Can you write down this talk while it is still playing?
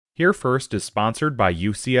Here First is sponsored by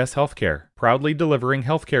UCS Healthcare, proudly delivering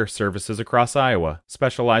healthcare services across Iowa,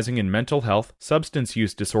 specializing in mental health, substance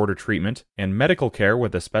use disorder treatment, and medical care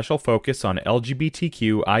with a special focus on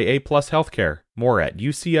LGBTQIA+ healthcare. More at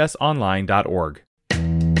ucsonline.org.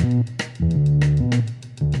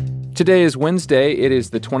 Today is Wednesday. It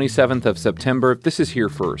is the 27th of September. This is Here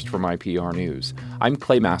First from IPR News. I'm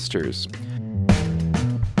Clay Masters.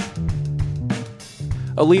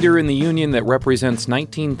 A leader in the union that represents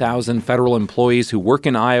 19,000 federal employees who work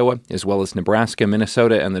in Iowa, as well as Nebraska,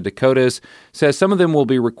 Minnesota, and the Dakotas, says some of them will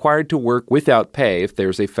be required to work without pay if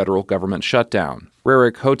there's a federal government shutdown.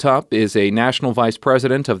 Rarick Hotop is a national vice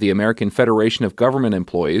president of the American Federation of Government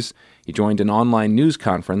Employees. He joined an online news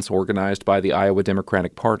conference organized by the Iowa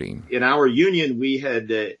Democratic Party. In our union, we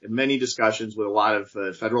had many discussions with a lot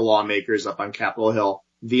of federal lawmakers up on Capitol Hill.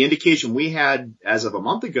 The indication we had as of a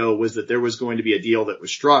month ago was that there was going to be a deal that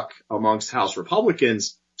was struck amongst House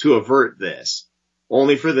Republicans to avert this,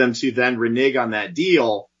 only for them to then renege on that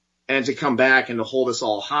deal and to come back and to hold us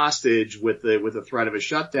all hostage with the threat of a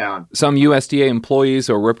shutdown. Some USDA employees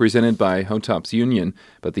are represented by Hotop's union,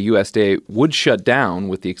 but the USDA would shut down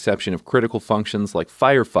with the exception of critical functions like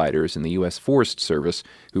firefighters in the U.S. Forest Service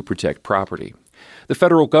who protect property. The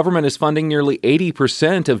federal government is funding nearly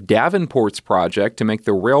 80% of Davenport's project to make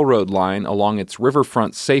the railroad line along its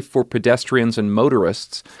riverfront safe for pedestrians and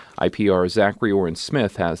motorists. IPR's Zachary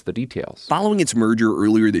Oren-Smith has the details. Following its merger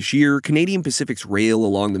earlier this year, Canadian Pacific's rail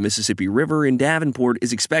along the Mississippi River in Davenport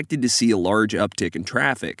is expected to see a large uptick in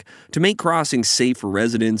traffic. To make crossings safe for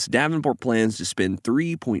residents, Davenport plans to spend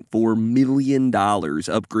 $3.4 million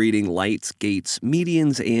upgrading lights, gates,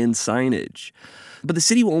 medians, and signage. But the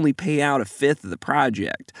city will only pay out a fifth of the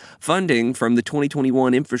project. Funding from the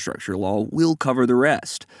 2021 infrastructure law will cover the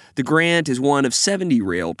rest. The grant is one of 70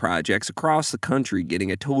 rail projects across the country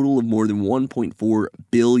getting a total of more than $1.4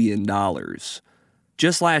 billion.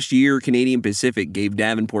 Just last year, Canadian Pacific gave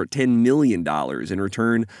Davenport $10 million in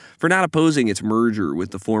return for not opposing its merger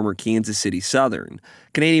with the former Kansas City Southern.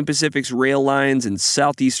 Canadian Pacific's rail lines in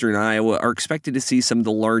southeastern Iowa are expected to see some of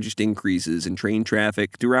the largest increases in train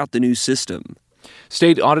traffic throughout the new system.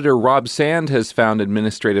 State Auditor Rob Sand has found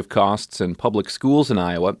administrative costs in public schools in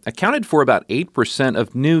Iowa accounted for about 8%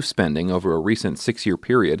 of new spending over a recent 6-year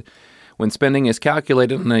period. When spending is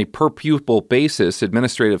calculated on a per-pupil basis,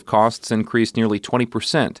 administrative costs increased nearly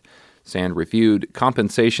 20%. Sand reviewed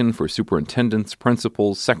compensation for superintendents,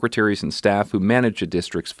 principals, secretaries, and staff who manage a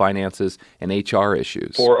district's finances and HR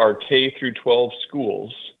issues. For our K through 12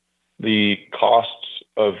 schools, the costs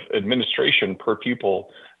of administration per pupil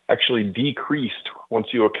actually decreased once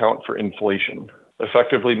you account for inflation,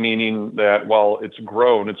 effectively meaning that while it's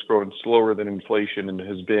grown slower than inflation and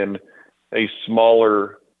has been a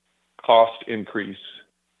smaller cost increase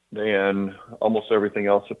than almost everything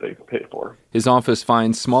else that they pay for. His office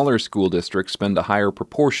finds smaller school districts spend a higher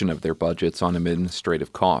proportion of their budgets on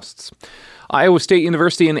administrative costs. Iowa State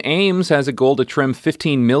University in Ames has a goal to trim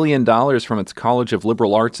 $15 million from its College of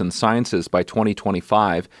Liberal Arts and Sciences by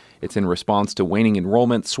 2025. It's in response to waning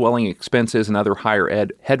enrollment, swelling expenses, and other higher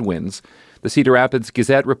ed headwinds. The Cedar Rapids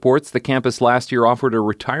Gazette reports the campus last year offered a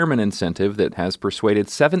retirement incentive that has persuaded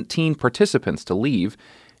 17 participants to leave.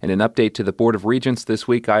 In an update to the Board of Regents this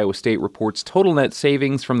week, Iowa State reports total net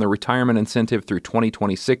savings from the retirement incentive through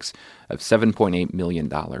 2026 of $7.8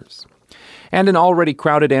 million. And an already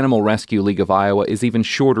crowded Animal Rescue League of Iowa is even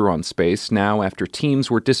shorter on space now after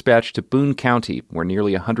teams were dispatched to Boone County, where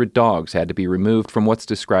nearly 100 dogs had to be removed from what's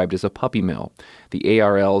described as a puppy mill. The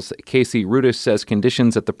ARL's Casey Rudis says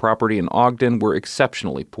conditions at the property in Ogden were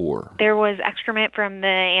exceptionally poor. There was excrement from the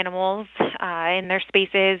animals in their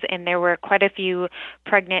spaces, and there were quite a few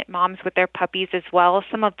pregnant moms with their puppies as well.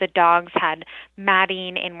 Some of the dogs had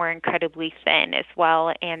matting and were incredibly thin as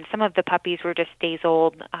well, and some of the puppies were just days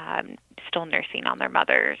old, still nursing on their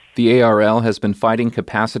mothers. The ARL has been fighting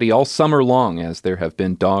capacity all summer long as there have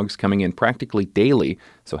been dogs coming in practically daily,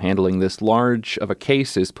 so handling this large of a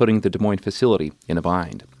case is putting the Des Moines facility in a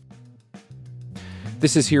bind.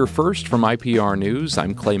 This is Here First from IPR News.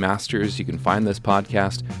 I'm Clay Masters. You can find this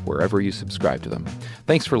podcast wherever you subscribe to them.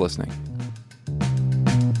 Thanks for listening.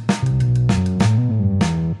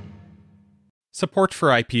 Support for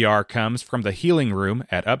IPR comes from the Healing Room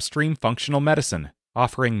at Upstream Functional Medicine,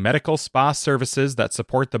 offering medical spa services that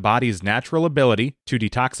support the body's natural ability to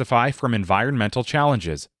detoxify from environmental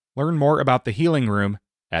challenges. Learn more about the Healing Room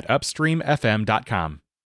at upstreamfm.com.